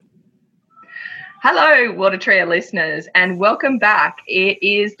Hello, Water Trio listeners, and welcome back. It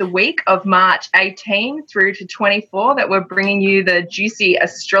is the week of March 18 through to 24 that we're bringing you the juicy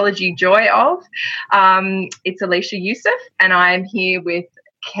astrology joy of. It's Alicia Youssef, and I'm here with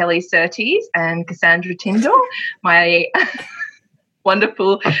Kelly Surtees and Cassandra Tyndall, my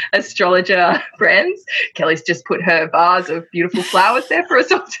wonderful astrologer friends. Kelly's just put her vase of beautiful flowers there for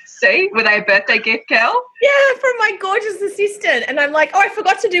us all to see. Were they a birthday gift, Kel? Yeah, from my gorgeous assistant. And I'm like, I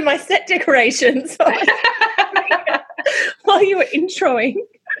forgot to do my set decorations while you were introing.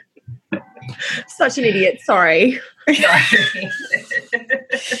 Such an idiot. Sorry.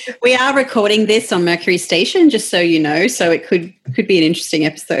 We are recording this on Mercury Station, just so you know, so it could be an interesting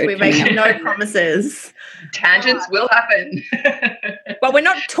episode. We're making no promises. Tangents will happen. But we're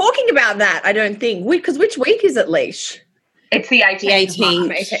not talking about that, I don't think. Because which week is it, Leash? It's the 18th.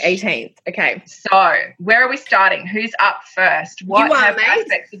 The 18th. Okay. So where are we starting? Who's up first? What you are, mate.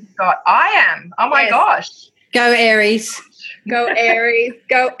 aspects have you got? I am. Oh, my gosh. Go Aries. Go Aries.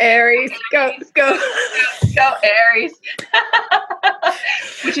 Go Aries. Go. Go Aries.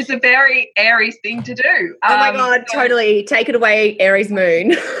 Which is a very Aries thing to do. Oh, my God. Totally. Take it away, Aries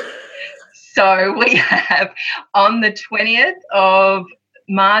moon. So we have on the 20th of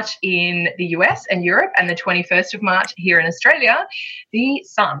March in the US and Europe and the 21st of March here in Australia, the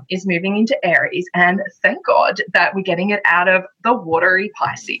sun is moving into Aries, and thank God that we're getting it out of the watery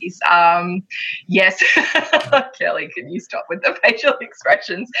Pisces. Yes, Kelly, can you stop with the facial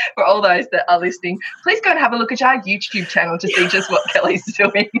expressions for all those that are listening? Please go and have a look at our YouTube channel to see just what Kelly's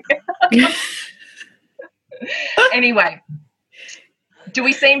doing. Anyway. Do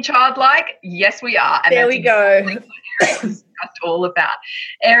we seem childlike? Yes, we are. And there we go. Just all about.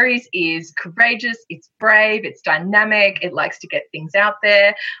 Aries is courageous, it's brave, it's dynamic, it likes to get things out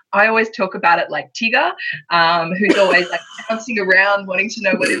there. I always talk about it like Tigger, who's always like bouncing around wanting to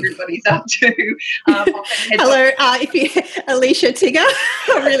know what everybody's up to. Hello, if you Alicia Tigger,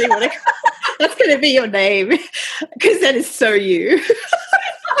 I really want to. That's going to be your name because that is so you.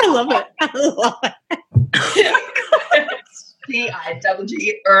 I love it. I love it.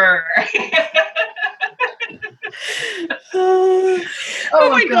 T-I-double-G-er. Oh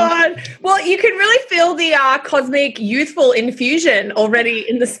my God. Well, you can really feel the cosmic youthful infusion already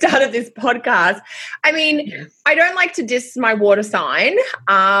in the start of this podcast. I mean, yes. I don't like to diss my water sign,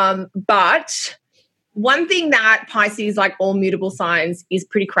 but one thing that Pisces, like all mutable signs, is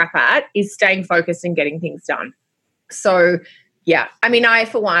pretty crap at is staying focused and getting things done. So, yeah, I mean, I,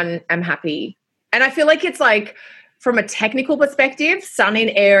 for one, am happy. And I feel like it's like, from a technical perspective, Sun in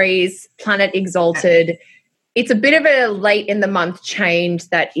Aries, planet exalted, it's a bit of a late in the month change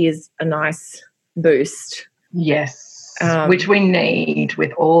that is a nice boost. Yes, which we need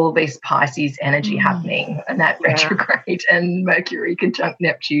with all this Pisces energy happening and that retrograde and Mercury conjunct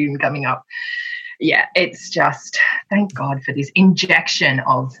Neptune coming up. Yeah, it's just, thank God for this injection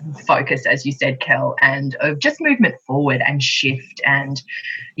of focus, as you said, Kel, and of just movement forward and shift. And,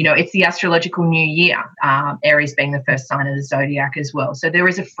 you know, it's the astrological new year, Aries being the first sign of the zodiac as well. So there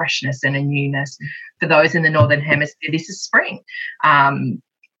is a freshness and a newness for those in the Northern Hemisphere. This is spring.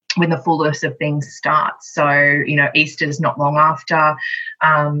 When the fullness of things starts. So, you know, Easter's not long after.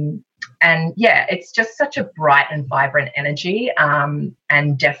 And, yeah, it's just such a bright and vibrant energy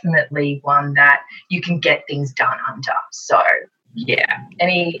and definitely one that you can get things done under. So, yeah.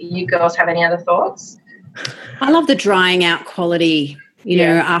 You girls have any other thoughts? I love the drying out quality, you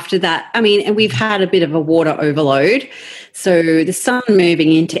know, after that. I mean, and we've had a bit of a water overload. So the sun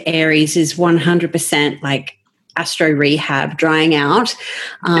moving into Aries is 100% like astro rehab, drying out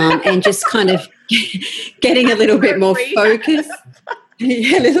and just kind of getting a little bit more focused.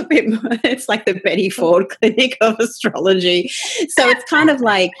 Yeah, a little bit more. It's like the Betty Ford Clinic of astrology. So it's kind of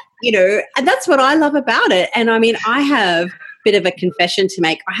like, you know, and that's what I love about it. And I mean, I have a bit of a confession to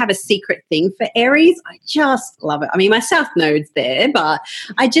make. I have a secret thing for Aries. I just love it. I mean, my South Node's there, but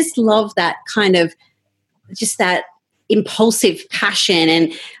I just love that kind of, just that impulsive passion.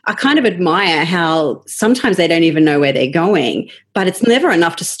 And I kind of admire how sometimes they don't even know where they're going, but it's never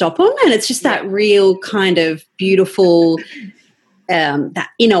enough to stop them. And it's just that real kind of beautiful, that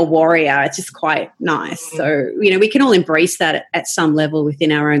inner warrior. It's just quite nice. So, you know, we can all embrace that at some level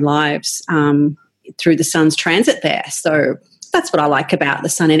within our own lives through the sun's transit there. So that's what I like about the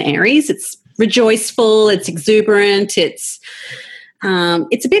sun in Aries. It's rejoiceful, it's exuberant, it's a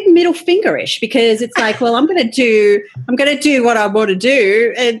bit middle fingerish because it's like, well, I'm going to do what I want to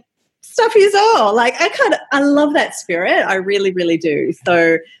do and stuff is all. Like I love that spirit. I really, really do.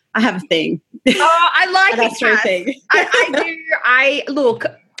 So I have a thing. Oh, I like it. Thing. I do. Look,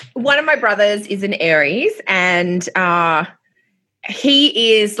 one of my brothers is an Aries and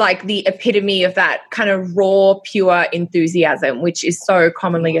he is like the epitome of that kind of raw, pure enthusiasm, which is so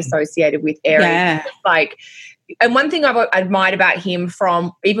commonly associated with Aries. Yeah. Like, and one thing I've admired about him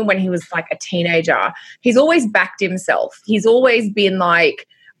from even when he was like a teenager, he's always backed himself. He's always been like,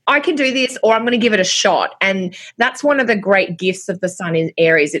 I can do this, or I'm going to give it a shot. And that's one of the great gifts of the sun in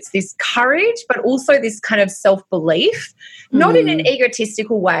Aries. It's this courage, but also this kind of self-belief, not in an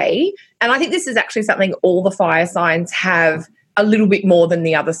egotistical way. And I think this is actually something all the fire signs have a little bit more than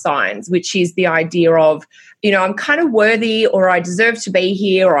the other signs, which is the idea of, you know, I'm kind of worthy, or I deserve to be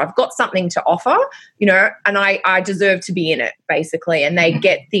here, or I've got something to offer, you know, and I deserve to be in it, basically, and they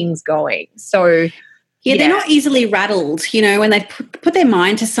get things going. So, yeah, they're not easily rattled, you know, when they put their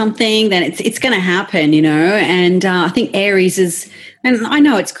mind to something, then it's going to happen, you know, and I think Aries is, and I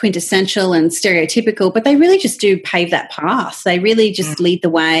know it's quintessential and stereotypical, but they really just do pave that path. They really just lead the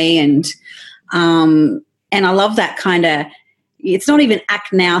way, and I love that kind of, it's not even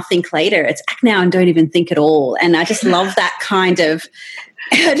act now, think later. It's act now and don't even think at all. And I just love that kind of,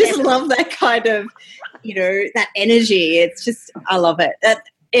 you know, that energy. It's just, I love it.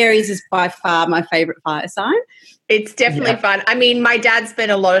 Aries is by far my favorite fire sign. It's definitely fun. I mean, my dad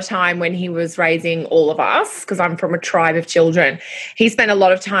spent a lot of time when he was raising all of us, because I'm from a tribe of children. He spent a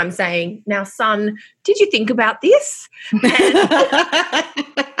lot of time saying, now, son, did you think about this?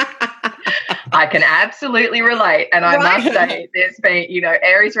 I can absolutely relate. And I must say, there's been, you know,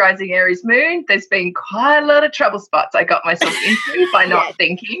 Aries rising, Aries moon, there's been quite a lot of trouble spots I got myself into by not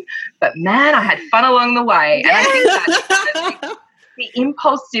thinking. But, man, I had fun along the way. And I think that's the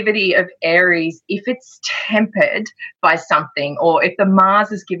impulsivity of Aries, if it's tempered by something, or if the Mars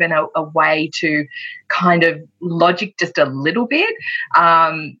is given a way to kind of logic just a little bit,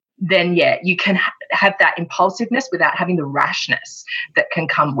 then, you can have that impulsiveness without having the rashness that can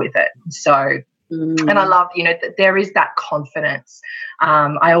come with it. So, and I love, you know, that there is that confidence.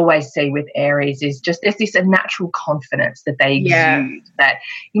 I always see with Aries is just there's this natural confidence that they exude that,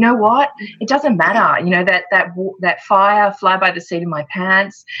 you know what, it doesn't matter, you know, that fire, fly by the seat of my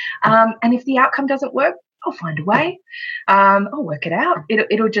pants. And if the outcome doesn't work, I'll find a way. I'll work it out.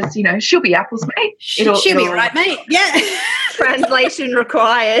 It'll just, you know, she'll be apples, mate. She'll be all right, mate. Yeah. Translation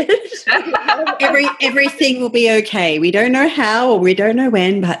required. Everything will be okay. We don't know how or we don't know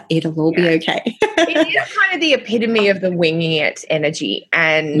when, but it'll all be okay. It is kind of the epitome of the winging it energy.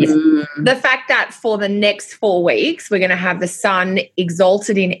 And the fact that for the next 4 weeks, we're going to have the sun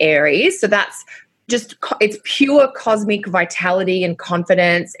exalted in Aries. So that's just, it's pure cosmic vitality and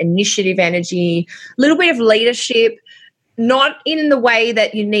confidence, initiative energy, a little bit of leadership, not in the way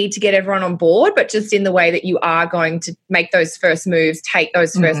that you need to get everyone on board, but just in the way that you are going to make those first moves, take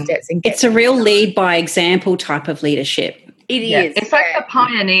those first steps. And it's a real lead by example type of leadership. It is. It's like the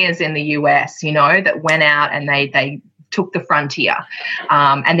pioneers in the US, you know, that went out and they took the frontier,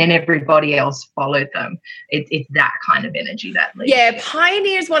 and then everybody else followed them. It's that kind of energy that leads. Yeah,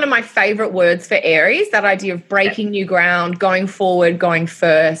 pioneer is one of my favourite words for Aries, that idea of breaking new ground, going forward, going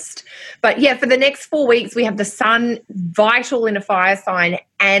first. But, for the next 4 weeks, we have the sun vital in a fire sign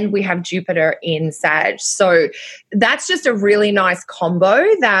and we have Jupiter in Sag. So that's just a really nice combo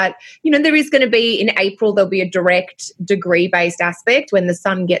that, you know, there is going to be in April, there'll be a direct degree-based aspect when the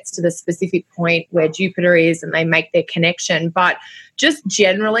sun gets to the specific point where Jupiter is and they make their connection. But just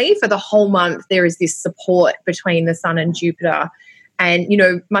generally for the whole month, there is this support between the sun and Jupiter. And, you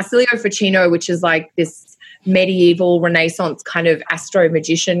know, Marsilio Ficino, which is like this medieval Renaissance kind of astro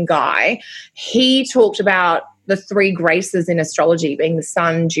magician guy, he talked about the 3 graces in astrology being the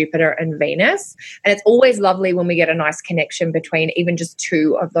sun, Jupiter, and Venus. And it's always lovely when we get a nice connection between even just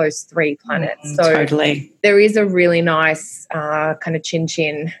 2 of those 3 planets. So totally. There is a really nice kind of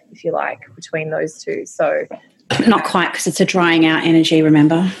chin-chin, if you like, between those 2. So not quite, because it's a drying out energy,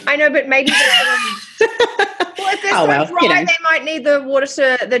 remember? I know, but maybe if they're dry, you know, they might need the water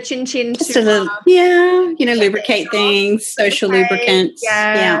to the chin-chin just to lubricate things, social lubricant.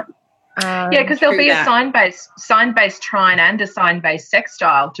 Because there'll be a sign-based trine and a sign-based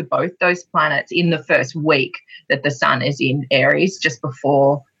sextile to both those planets in the first week that the sun is in Aries, just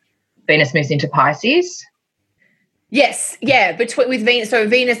before Venus moves into Pisces. Yes, with Venus. So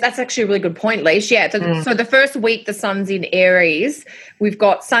Venus, that's actually a really good point, Leash. So the first week the sun's in Aries, we've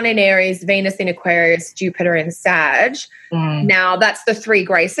got sun in Aries, Venus in Aquarius, Jupiter in Sag. Now that's the 3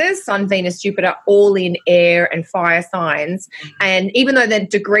 graces, sun, Venus, Jupiter, all in air and fire signs. And even though the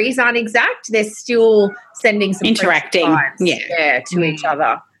degrees aren't exact, they're still sending some interacting to each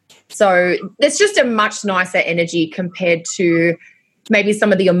other. So it's just a much nicer energy compared to maybe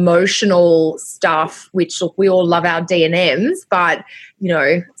some of the emotional stuff, which look, we all love our D&Ms, but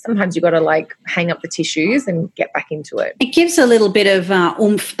sometimes you've got to like hang up the tissues and get back into it. It gives a little bit of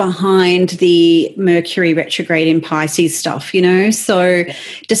oomph behind the Mercury retrograde in Pisces stuff, So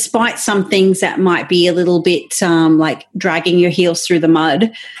despite some things that might be a little bit like dragging your heels through the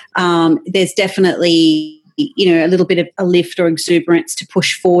mud, there's definitely, a little bit of a lift or exuberance to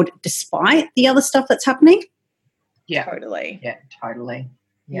push forward despite the other stuff that's happening. Yeah, totally. Yeah, totally.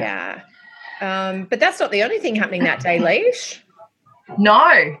 Yeah. But that's not the only thing happening that day, Leash.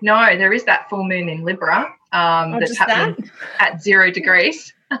 No, there is that full moon in Libra that's happening at 0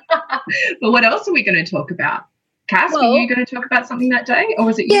 degrees. But what else are we going to talk about? Cass, were you going to talk about something that day, or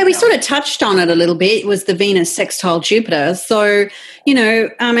was it you? Yeah, we sort of touched on it a little bit. It was the Venus sextile Jupiter. So,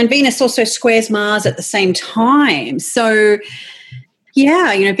 and Venus also squares Mars at the same time. So,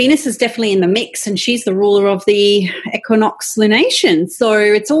 yeah, Venus is definitely in the mix, and she's the ruler of the equinox lunation. So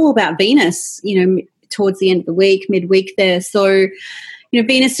it's all about Venus, towards the end of the week, midweek there. So,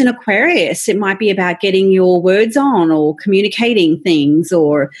 Venus in Aquarius, it might be about getting your words on or communicating things,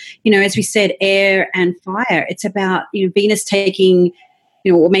 or, as we said, air and fire. It's about, Venus taking,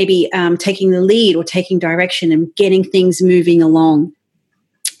 or maybe taking the lead or taking direction and getting things moving along.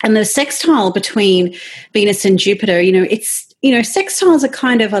 And the sextile between Venus and Jupiter, it's, sextiles are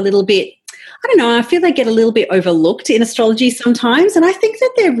kind of a little bit, I don't know, I feel they get a little bit overlooked in astrology sometimes. And I think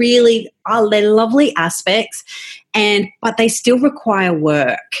that they're lovely aspects, but they still require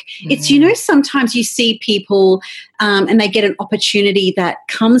work. Mm-hmm. It's, sometimes you see people and they get an opportunity that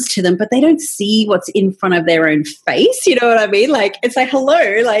comes to them, but they don't see what's in front of their own face. You know what I mean? Like, it's like,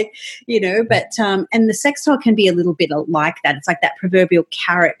 hello, like, but, and the sextile can be a little bit like that. It's like that proverbial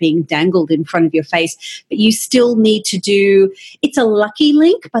carrot being dangled in front of your face, but you still need to it's a lucky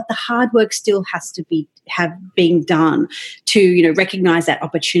link, but the hard work still has to have been done to, recognize that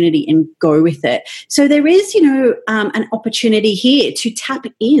opportunity and go with it. So there is, an opportunity here to tap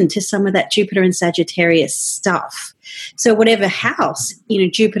into some of that Jupiter and Sagittarius stuff. So whatever house,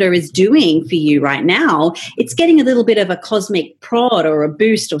 Jupiter is doing for you right now, it's getting a little bit of a cosmic prod or a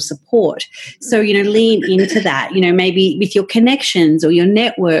boost or support. So, lean into that, maybe with your connections or your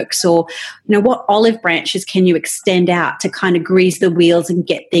networks, or, what olive branches can you extend out to kind of grease the wheels and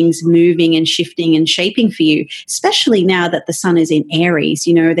get things moving and shifting and shaping for you, especially now that the sun is in Aries.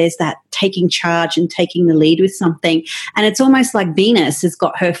 There's that taking charge and taking the lead with something. And it's almost like Venus has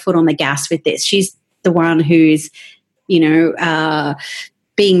got her foot on the gas with this. She's the one who's,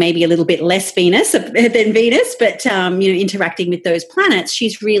 being maybe a little bit less Venus than Venus, but, interacting with those planets,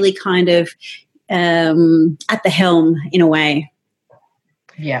 she's really kind of at the helm in a way.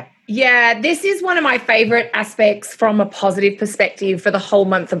 Yeah. Yeah, this is one of my favorite aspects from a positive perspective for the whole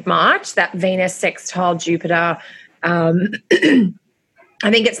month of March, that Venus sextile Jupiter. I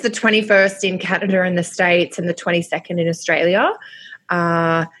think it's the 21st in Canada and the States and the 22nd in Australia.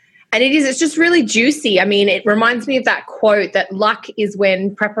 And it's just really juicy. I mean, it reminds me of that quote that luck is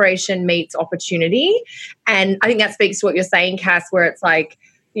when preparation meets opportunity. And I think that speaks to what you're saying, Cass, where it's like,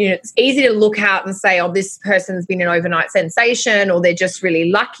 it's easy to look out and say, oh, this person's been an overnight sensation, or they're just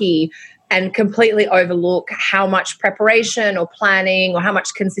really lucky, and completely overlook how much preparation or planning or how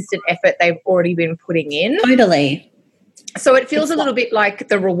much consistent effort they've already been putting in. Totally. So it feels a little bit like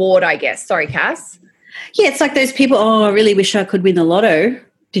the reward, I guess. Sorry, Cass. Yeah, it's like those people, I really wish I could win the lotto.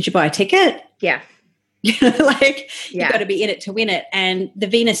 Did you buy a ticket? Yeah. You've got to be in it to win it. And the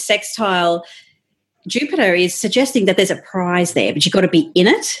Venus sextile Jupiter is suggesting that there's a prize there, but you've got to be in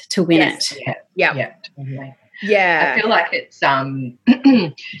it to win it. Yeah. Totally. Yeah. I feel like it's,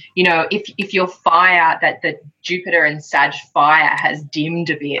 if your fire, that the Jupiter and Sag fire has dimmed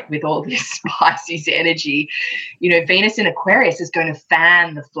a bit with all this Pisces energy, Venus in Aquarius is going to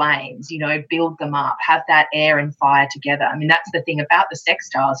fan the flames, build them up, have that air and fire together. I mean, that's the thing about the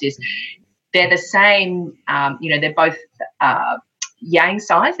sextiles is they're the same, they're both yang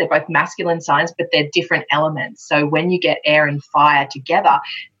signs, they're both masculine signs, but they're different elements. So when you get air and fire together,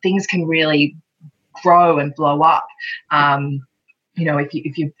 things can really grow and blow up.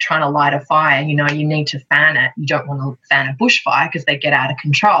 If you're trying to light a fire, you need to fan it. You don't want to fan a bushfire because they get out of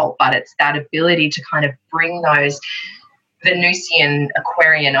control, but it's that ability to kind of bring those Venusian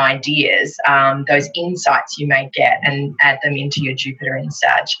Aquarian ideas, those insights you may get, and add them into your Jupiter and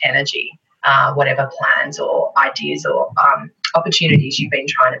Sag energy, whatever plans or ideas or opportunities you've been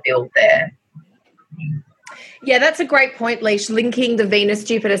trying to build there. Yeah, that's a great point, Leash, linking the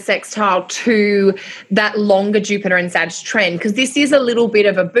Venus-Jupiter sextile to that longer Jupiter and Sag trend, because this is a little bit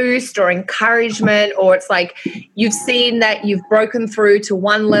of a boost or encouragement, or it's like you've seen that you've broken through to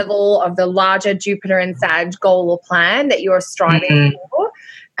one level of the larger Jupiter and Sag goal or plan that you're striving for.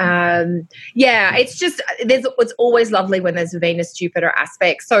 It's always lovely when there's a Venus-Jupiter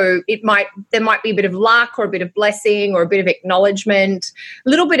aspect. So there might be a bit of luck or a bit of blessing or a bit of acknowledgement, a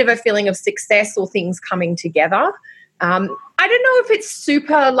little bit of a feeling of success or things coming together. I don't know if it's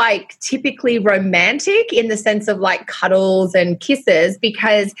super like typically romantic in the sense of like cuddles and kisses,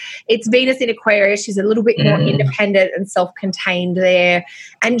 because it's Venus in Aquarius. She's a little bit more independent and self-contained there.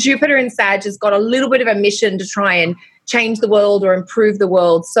 And Jupiter in Sag has got a little bit of a mission to try and change the world or improve the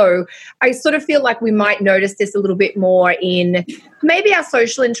world. So I sort of feel like we might notice this a little bit more in maybe our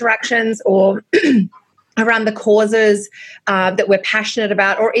social interactions or around the causes that we're passionate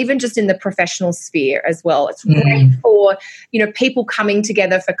about, or even just in the professional sphere as well. It's great for, people coming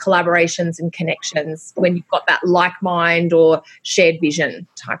together for collaborations and connections when you've got that like mind or shared vision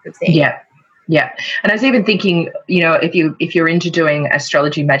type of thing. Yeah. And I was even thinking, if you're into doing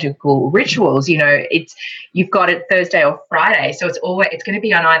astrology magical rituals, you've got it Thursday or Friday. So it's going to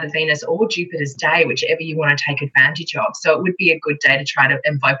be on either Venus or Jupiter's day, whichever you want to take advantage of. So it would be a good day to try to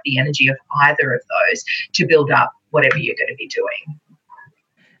invoke the energy of either of those to build up whatever you're going to be doing.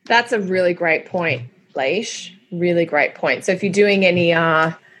 That's a really great point, Leash. Really great point. So if you're doing any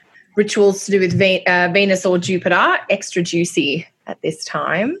rituals to do with Venus or Jupiter, extra juicy at this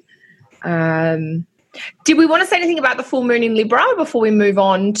time. Did we want to say anything about the full moon in Libra before we move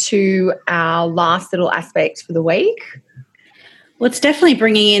on to our last little aspect for the week? Well, it's definitely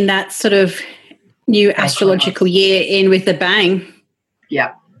bringing in that sort of new astrological year in with a bang.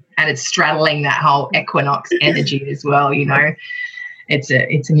 Yeah, and it's straddling that whole equinox energy as well. It's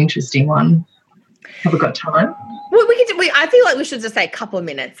an interesting one. Have we got time? Well, I feel like we should just say a couple of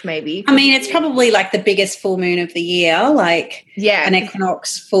minutes, maybe. I mean, it's probably like the biggest full moon of the year, an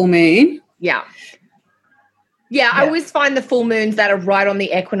equinox full moon. Yeah. I always find the full moons that are right on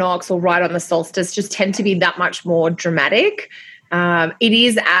the equinox or right on the solstice just tend to be that much more dramatic. It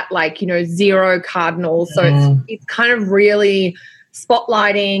is at 0 cardinal, so it's kind of really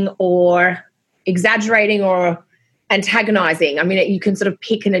spotlighting or exaggerating or antagonizing. I mean, you can sort of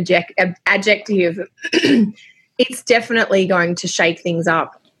pick an adjective. It's definitely going to shake things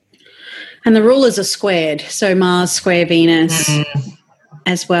up. And the rulers are squared, so Mars square Venus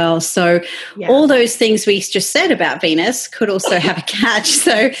as well. So all those things we just said about Venus could also have a catch.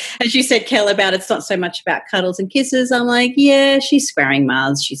 So as you said, Kel, about it's not so much about cuddles and kisses. I'm like, yeah, she's squaring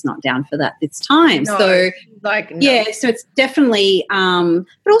Mars. She's not down for that this time. No, so no. So it's definitely,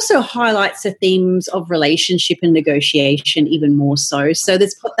 but also highlights the themes of relationship and negotiation even more so. So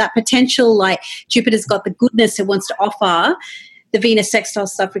there's that potential, like Jupiter's got the goodness it wants to offer, the Venus sextile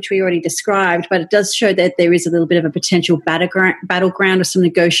stuff, which we already described, but it does show that there is a little bit of a potential battleground or some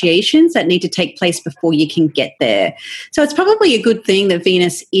negotiations that need to take place before you can get there. So it's probably a good thing that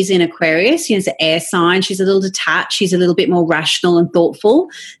Venus is in Aquarius. It's an air sign. She's a little detached. She's a little bit more rational and thoughtful.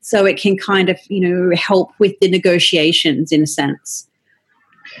 So it can kind of, help with the negotiations in a sense.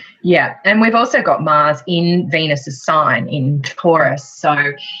 Yeah, and we've also got Mars in Venus's sign in Taurus.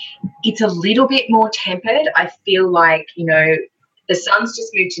 So it's a little bit more tempered. I feel like, the sun's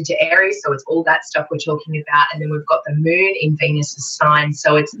just moved into Aries, so it's all that stuff we're talking about. And then we've got the moon in Venus's sign.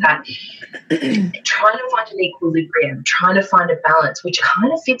 So it's that trying to find an equilibrium, trying to find a balance, which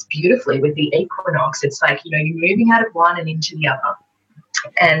kind of fits beautifully with the equinox. It's like, you're moving out of one and into the other.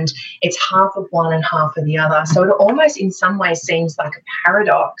 And it's half of one and half of the other. So it almost in some ways seems like a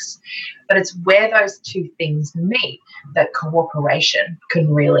paradox, but it's where those two things meet that cooperation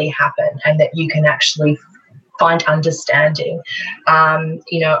can really happen and that you can find understanding.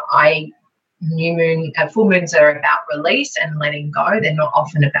 Full moons are about release and letting go. They're not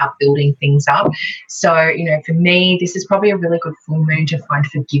often about building things up. So, for me, this is probably a really good full moon to find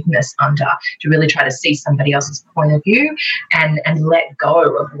forgiveness under, to really try to see somebody else's point of view and let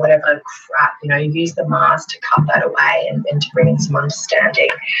go of whatever crap, use the Mars to cut that away and to bring in some understanding.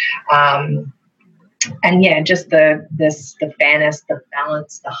 Just the fairness, the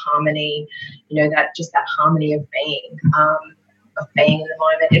balance, the harmony, that harmony of being. In the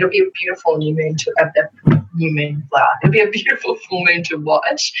moment. It'll be a beautiful new moon it'll be a beautiful full moon to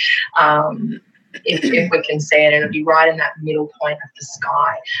watch if we can see it, and it'll be right in that middle point of the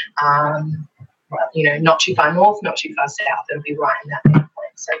sky, not too far north, not too far south. It'll be right in that middle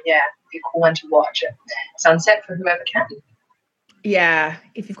point. So it'll be a cool one to watch at sunset for whoever can. Yeah,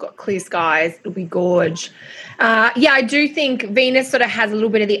 if you've got clear skies, it'll be gorge. I do think Venus sort of has a little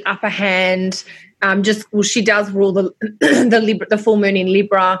bit of the upper hand she does rule the full moon in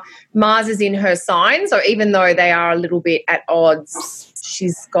Libra. Mars is in her sign, so even though they are a little bit at odds,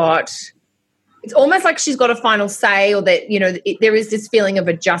 it's almost like she's got a final say, or that, there is this feeling of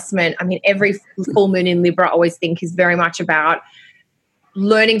adjustment. I mean, every full moon in Libra, I always think, is very much about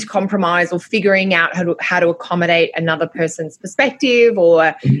learning to compromise or figuring out how to accommodate another person's perspective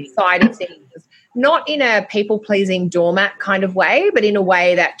or side of things. Not in a people-pleasing doormat kind of way, but in a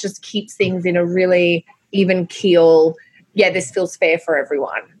way that just keeps things in a really even keel, this feels fair for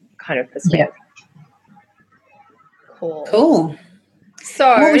everyone kind of perspective. Yeah. Cool. So,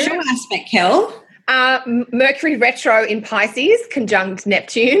 what was your aspect, Kel? Mercury retro in Pisces, conjunct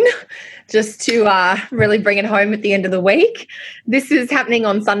Neptune, just to really bring it home at the end of the week. This is happening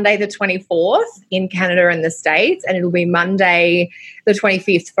on Sunday the 24th in Canada and the States, and it'll be Monday the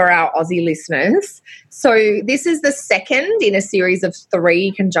 25th for our Aussie listeners. So this is the second in a series of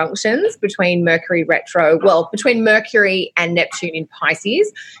 3 conjunctions between Mercury and Neptune in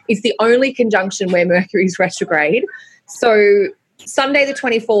Pisces. It's the only conjunction where Mercury is retrograde. So Sunday the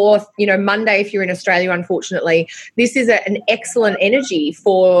 24th, Monday if you're in Australia, unfortunately, this is an excellent energy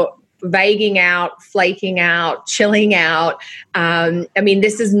for vaguing out, flaking out, chilling out.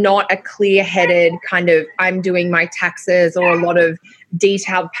 This is not a clear-headed kind of I'm doing my taxes or a lot of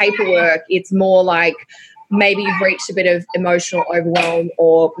detailed paperwork. It's more like maybe you've reached a bit of emotional overwhelm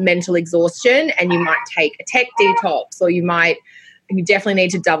or mental exhaustion, and you might take a tech detox, or you definitely need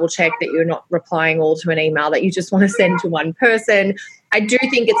to double check that you're not replying all to an email that you just want to send to one person. I do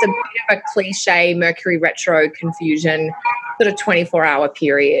think it's a bit of a cliche Mercury retro confusion, sort of 24-hour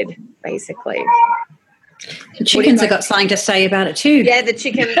period, basically. The chickens have got something to say about it too. Yeah, the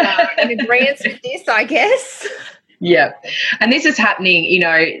chickens are in agreement with this, I guess. Yeah. And this is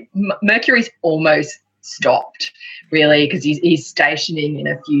happening, Mercury's almost stopped, really, because he's stationing in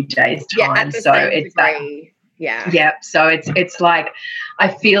a few days' time. Yeah, so it's degree. Yeah. So it's like, I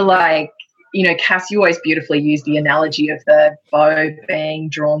feel like, Cass, you always beautifully use the analogy of the bow being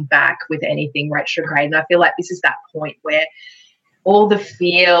drawn back with anything retrograde. And I feel like this is that point where all the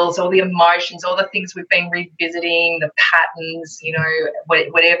feels, all the emotions, all the things we've been revisiting, the patterns,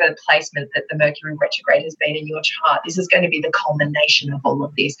 whatever the placement that the Mercury retrograde has been in your chart, this is going to be the culmination of all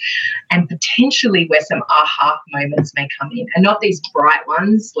of this, and potentially where some aha moments may come in, and not these bright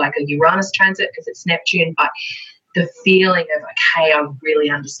ones like a Uranus transit because it's Neptune, but the feeling of, okay, I really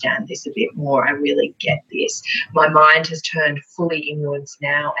understand this a bit more. I really get this. My mind has turned fully inwards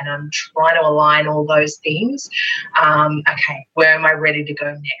now, and I'm trying to align all those themes. Okay, where am I ready to go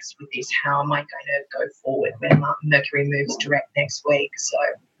next with this? How am I going to go forward when Mercury moves direct next week? So,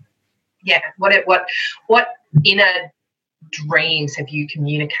 yeah, what inner dreams have you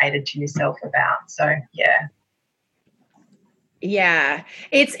communicated to yourself about? So, yeah. Yeah,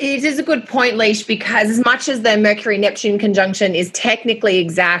 it is a good point, Leash, because as much as the Mercury-Neptune conjunction is technically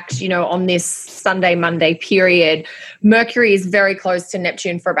exact, on this Sunday-Monday period, Mercury is very close to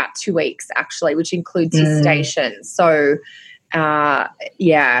Neptune for about 2 weeks, actually, which includes his station. So, the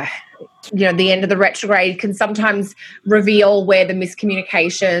end of the retrograde can sometimes reveal where the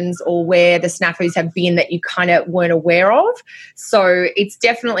miscommunications or where the snafus have been that you kind of weren't aware of. So it's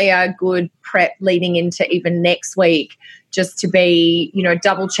definitely a good prep leading into even next week, just to be,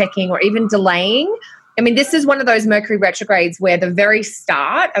 double checking or even delaying. I mean, this is one of those Mercury retrogrades where the very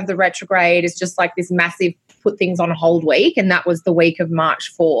start of the retrograde is just like this massive put things on hold week, and that was the week of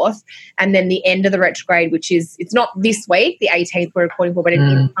March 4th. And then the end of the retrograde, which is, it's not this week, the 18th we're recording for, but it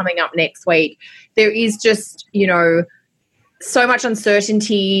is coming up next week. There is just, so much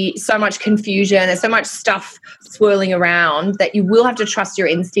uncertainty, so much confusion, there's so much stuff swirling around that you will have to trust your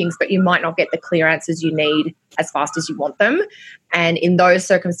instincts, but you might not get the clear answers you need as fast as you want them. And in those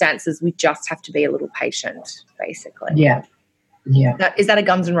circumstances, we just have to be a little patient, basically. Yeah. Is that a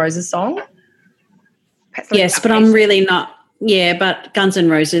Guns N' Roses song? Yes, but I'm really not. Yeah, but Guns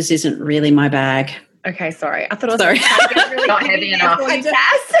N' Roses isn't really my bag. Okay, sorry. I thought it was really not heavy enough.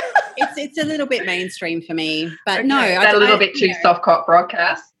 It's a little bit mainstream for me, but okay. No, is that a little bit too soft cop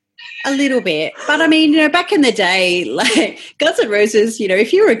broadcast? A little bit, but I mean, back in the day, like Guns N' Roses,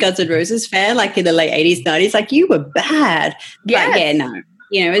 if you were a Guns N' Roses fan, like in the late 80s, 90s, like you were bad. Yes. But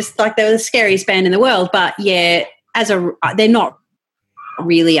yeah, no, it's like they were the scariest band in the world. But yeah, they're not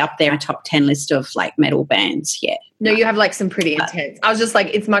really up there in a top 10 list of like metal bands yet. No, you have like some pretty intense. I was just like,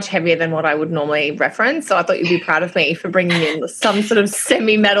 it's much heavier than what I would normally reference, so I thought you'd be proud of me for bringing in some sort of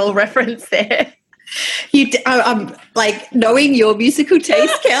semi-metal reference there. I'm like, knowing your musical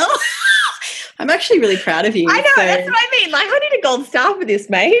taste, Kel, I'm actually really proud of you. I know, that's what I mean. Like, I need a gold star for this,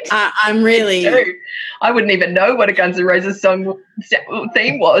 mate. I'm really. I wouldn't even know what a Guns N' Roses song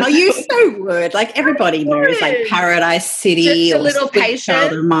theme was. Oh, you so would. Like everybody knows, like Paradise City Just a or little Sweet patient.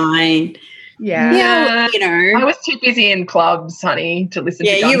 Child of Mine. Yeah. You know. I was too busy in clubs, honey, to listen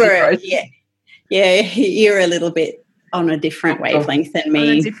to Guns you were. N' Roses. Yeah, you're a little bit on a different wavelength than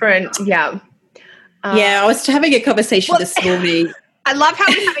me. On a different, yeah. I was having a conversation this morning. I love how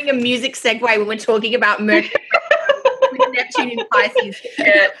we're having a music segue when we're talking about Mercury with Neptune in Pisces.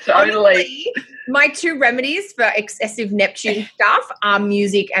 Yeah, totally. Honestly, my two remedies for excessive Neptune stuff are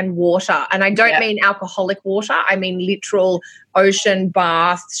music and water. And I don't mean alcoholic water. I mean literal ocean,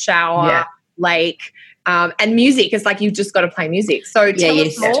 bath, shower, lake. And music is like you've just got to play music. So tell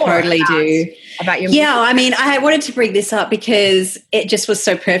us more totally about your music. Yeah, I mean, I wanted to bring this up because it just was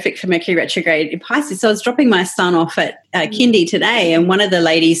so perfect for Mercury retrograde in Pisces. So I was dropping my son off at kindy today, and one of the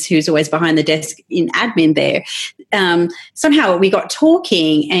ladies who's always behind the desk in admin there, somehow we got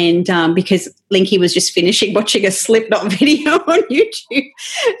talking, and because Linky was just finishing watching a Slipknot video on YouTube.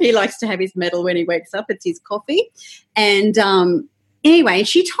 He likes to have his medal when he wakes up. It's his coffee. And anyway,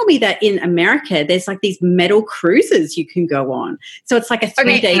 she told me that in America, there's like these metal cruises you can go on. So it's like a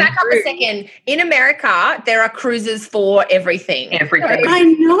 3-day back up a second. In America, there are cruises for everything. Everything. I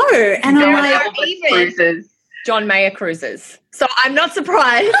know. And I'm like, cruises. John Mayer cruises. So I'm not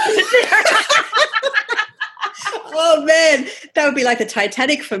surprised. Oh, man, that would be like the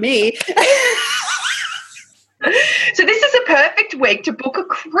Titanic for me. So this is a perfect week to book a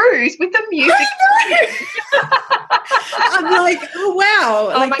cruise with the music. I'm like, oh, wow.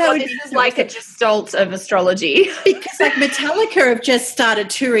 Oh, my God, this is like a gestalt of astrology. Because like Metallica have just started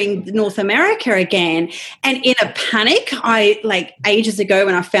touring North America again. And in a panic, I like ages ago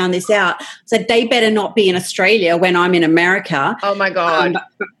when I found this out, said they better not be in Australia when I'm in America. Oh, my God.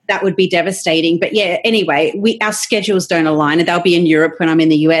 That would be devastating. But yeah, anyway, our schedules don't align, and they'll be in Europe when I'm in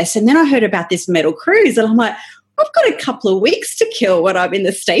the US. And then I heard about this metal cruise, and I'm like, I've got a couple of weeks to kill when I'm in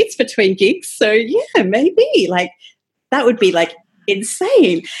the States between gigs. So yeah, maybe like that would be like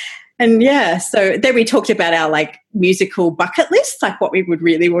insane. And yeah, so then we talked about our like musical bucket list, like what we would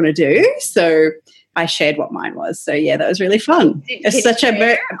really want to do. So I shared what mine was. So yeah, that was really fun. It's such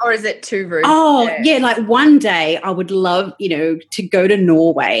or is it too rude? Oh yeah, like one day I would love, to go to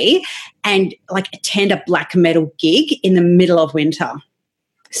Norway and like attend a black metal gig in the middle of winter.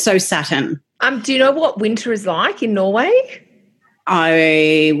 So Saturn. Do you know what winter is like in Norway?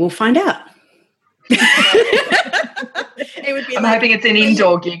 I will find out. It would be I'm hoping it's an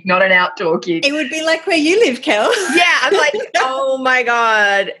indoor gig, not an outdoor gig. It would be like where you live, Kel. Yeah, I'm like, oh my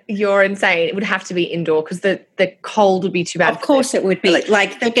God, you're insane. It would have to be indoor because the cold would be too bad. Of course it would be.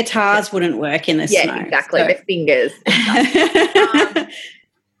 Like the guitars wouldn't work in the snow. Yeah, exactly. So. The fingers.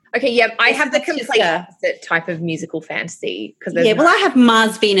 Okay, yeah, I have the complete opposite type of musical fantasy. I have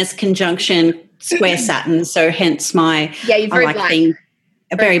Mars, Venus conjunction, square Saturn, so hence my you're very black. Being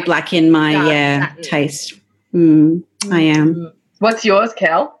very black in my taste. I am. What's yours,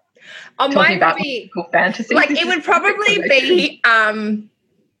 Kel? Mine would be fantasy. Like it would probably be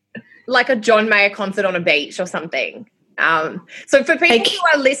like a John Mayer concert on a beach or something. So for people who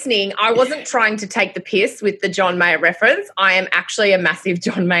are listening, I wasn't trying to take the piss with the John Mayer reference. I am actually a massive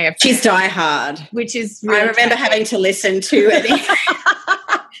John Mayer fan. She's diehard. Which is really I remember having to listen to it.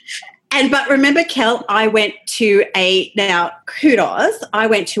 But remember, Kel, I went to I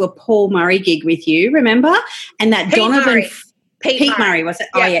went to a Paul Murray gig with you, remember? And that Pete Murray, was it?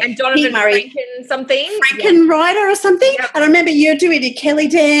 Yeah, and Donovan Franken something. Frankenrider or something. Yep. And I remember you doing your Kelly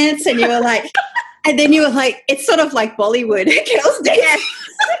dance, and you were like, and then you were like, it's sort of like Bollywood. Kel's dance.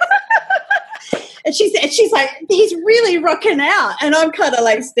 And she's like, he's really rocking out. And I'm kind of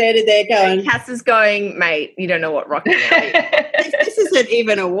like standing there going. Cass is going, mate, you don't know what rocking out is. This isn't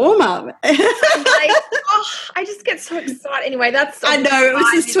even a warm-up. Like, I just get so excited. Anyway, I know, it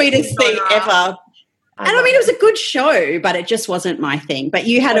was the sweetest thing ever. And I mean, it was a good show, but it just wasn't my thing. But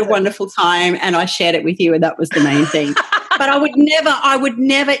you had a wonderful time, and I shared it with you, and that was the main thing. But I would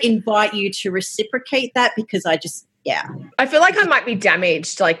never invite you to reciprocate that because I feel like I might be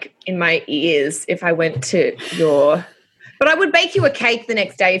damaged, like in my ears, if I went to your. But I would bake you a cake the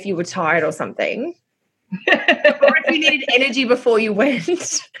next day if you were tired or something, or if you needed energy before you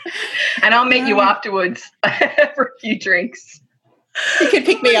went. And I'll meet you afterwards for a few drinks. You could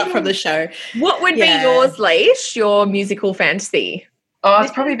pick me up from the show. What would be yours, Leash? Your musical fantasy? Oh,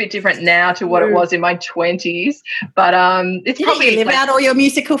 it's probably a bit different now to what it was in my 20s, but it's probably you live out all your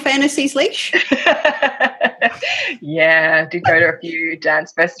musical fantasies, Leash. Yeah, did go to a few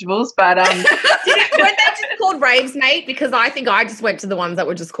dance festivals, but weren't they just called raves, mate? Because I think I just went to the ones that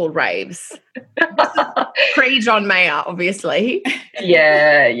were just called raves. Pre-John Mayer, obviously.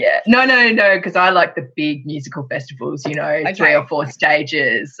 Yeah. No, because I like the big musical festivals, 3 or 4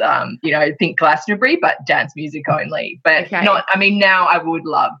 stages, think Glastonbury, but dance music only. But now I would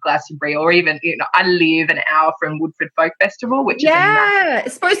love Glastonbury, or even, I live an hour from Woodford Folk Festival, which is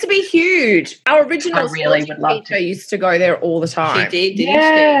it's supposed to be huge. Our original really would love teacher used to go there all the time. She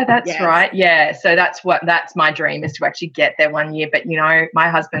did, that's right. Yeah, so that's my dream, is to actually get there one year. But, my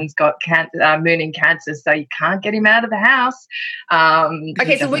husband's got moon in Cancer, so you can't get him out of the house.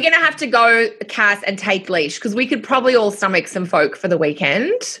 Okay, so we're going to have to go, Cass, and take Leash, because we could probably all stomach some folk for the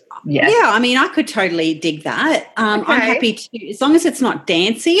weekend. Yes. Yeah, I mean, I could totally dig that. I'm happy to, as long as it's not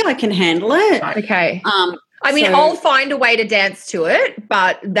dancey, I can handle it. Okay. I'll find a way to dance to it,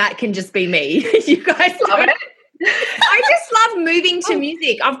 but that can just be me. You guys love it. I just love moving to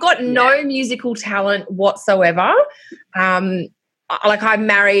music. I've got no musical talent whatsoever. I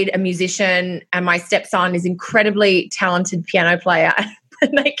married a musician, and my stepson is incredibly talented piano player.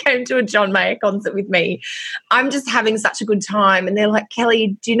 And they came to a John Mayer concert with me. I'm just having such a good time. And they're like,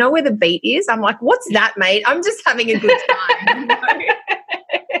 Kelly, do you know where the beat is? I'm like, what's that, mate? I'm just having a good time.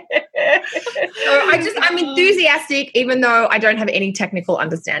 So I'm enthusiastic, even though I don't have any technical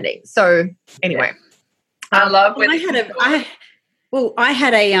understanding. So anyway. I love when I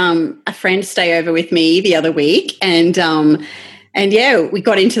had a friend stay over with me the other week, and we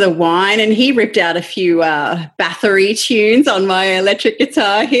got into the wine, and he ripped out a few Bathory tunes on my electric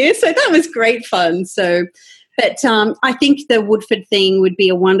guitar here. So that was great fun. So, but I think the Woodford thing would be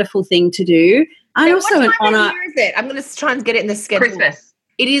a wonderful thing to do. What time of year is it? I'm going to try and get it in the schedule. Christmas.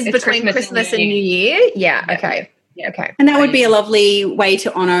 It is between Christmas and New Year. Yeah. Okay. Yeah. Okay. And that would be a lovely way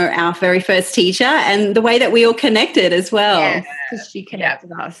to honour our very first teacher, and the way that we all connected as well. Yes, because she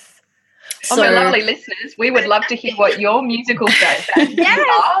connected us. So, my lovely listeners, we would love to hear what your musical fantasies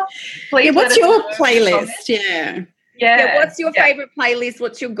are. Please what's your playlist? Yeah, what's your favourite playlist?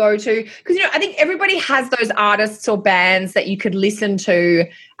 What's your go-to? Because, I think everybody has those artists or bands that you could listen to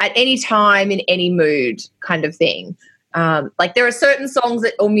at any time in any mood kind of thing. There are certain songs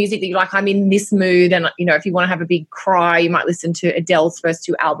or music that you're like, I'm in this mood, and if you want to have a big cry, you might listen to Adele's first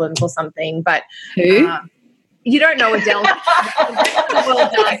 2 albums or something. But who? You don't know Adele. The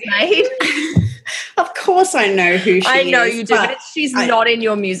world does, mate. Of course, I know who she is. I know you do, but she's not in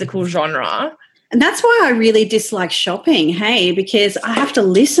your musical genre. And that's why I really dislike shopping. Because I have to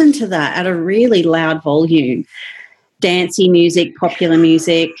listen to that at a really loud volume. Dancey music, popular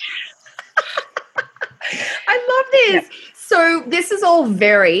music. I love this. Yeah. So this is all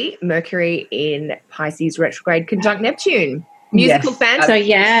very Mercury in Pisces retrograde conjunct Neptune. Musical fan. So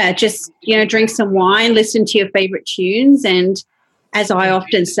just drink some wine, listen to your favorite tunes, and as I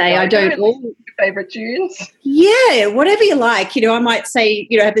often say, I don't all favorite tunes. Yeah, whatever you like. I might say,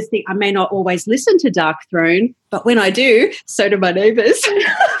 have this thing. I may not always listen to Dark Throne, but when I do, so do my neighbours. Oh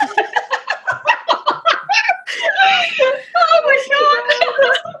my God.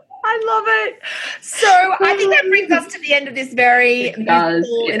 I love it. So I think that brings us to the end of this very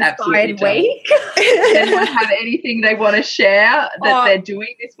inspired week. Does anyone have anything they want to share that they're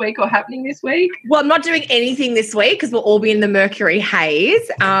doing this week or happening this week? Well, I'm not doing anything this week because we'll all be in the Mercury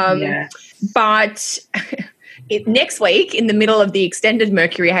haze. But next week, in the middle of the extended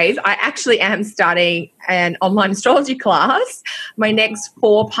Mercury haze, I actually am starting an online astrology class, my next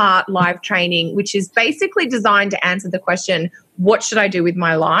 4-part live training, which is basically designed to answer the question, what should I do with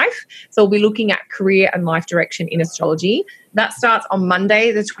my life? So we'll be looking at career and life direction in astrology. That starts on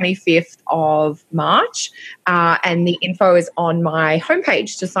Monday, the 25th of March, and the info is on my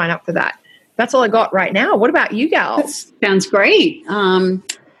homepage to sign up for that. That's all I got right now. What about you, Gal? That sounds great.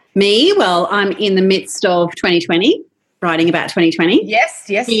 Me, well, I'm in the midst of 2020, writing about 2020. Yes.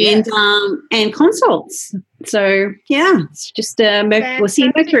 And consults. So, it's just we'll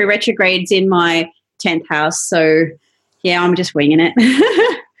see Mercury retrogrades in my 10th house. So, I'm just winging it.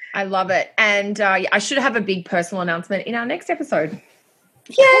 I love it. And I should have a big personal announcement in our next episode.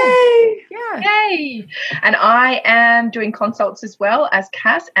 Yay! Yeah. Yay! And I am doing consults as well as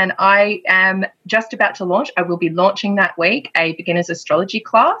Cass, and I am just about to launch. I will be launching that week a beginner's astrology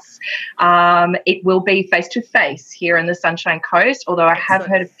class. It will be face-to-face here in the Sunshine Coast, although I have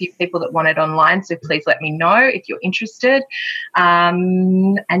heard a few people that want it online, so please let me know if you're interested.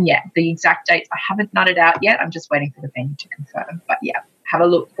 The exact dates I haven't nutted out yet. I'm just waiting for the venue to confirm. But, have a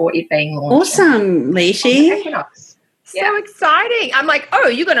look for it being launched. Awesome, Leishi. So exciting. I'm like, oh,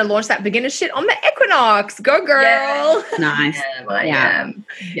 you're going to launch that beginner shit on the equinox. Go, girl. Yeah. Nice. I am.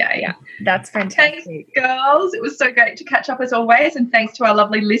 Yeah. That's fantastic. Thanks, girls. It was so great to catch up as always. And thanks to our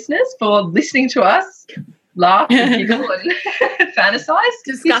lovely listeners for listening to us laugh and giggle and fantasize.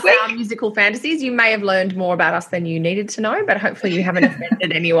 Discuss our musical fantasies. You may have learned more about us than you needed to know, but hopefully you haven't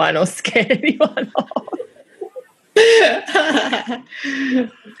offended anyone or scared anyone off.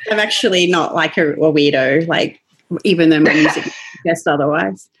 I'm actually not like a weirdo, like even though my music suggests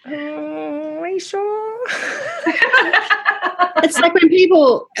otherwise. Are you sure? It's like when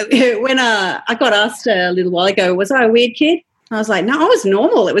people, I got asked a little while ago, was I a weird kid? I was like, no, I was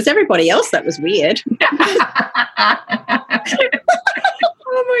normal. It was everybody else that was weird.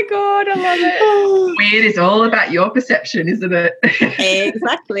 Oh my God, I love it. Weird is all about your perception, isn't it?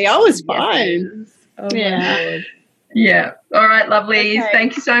 Exactly. I was fine. Oh yeah. Yeah. All right, lovelies. Okay.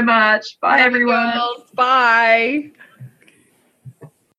 Thank you so much. Bye, everyone. Girls. Bye.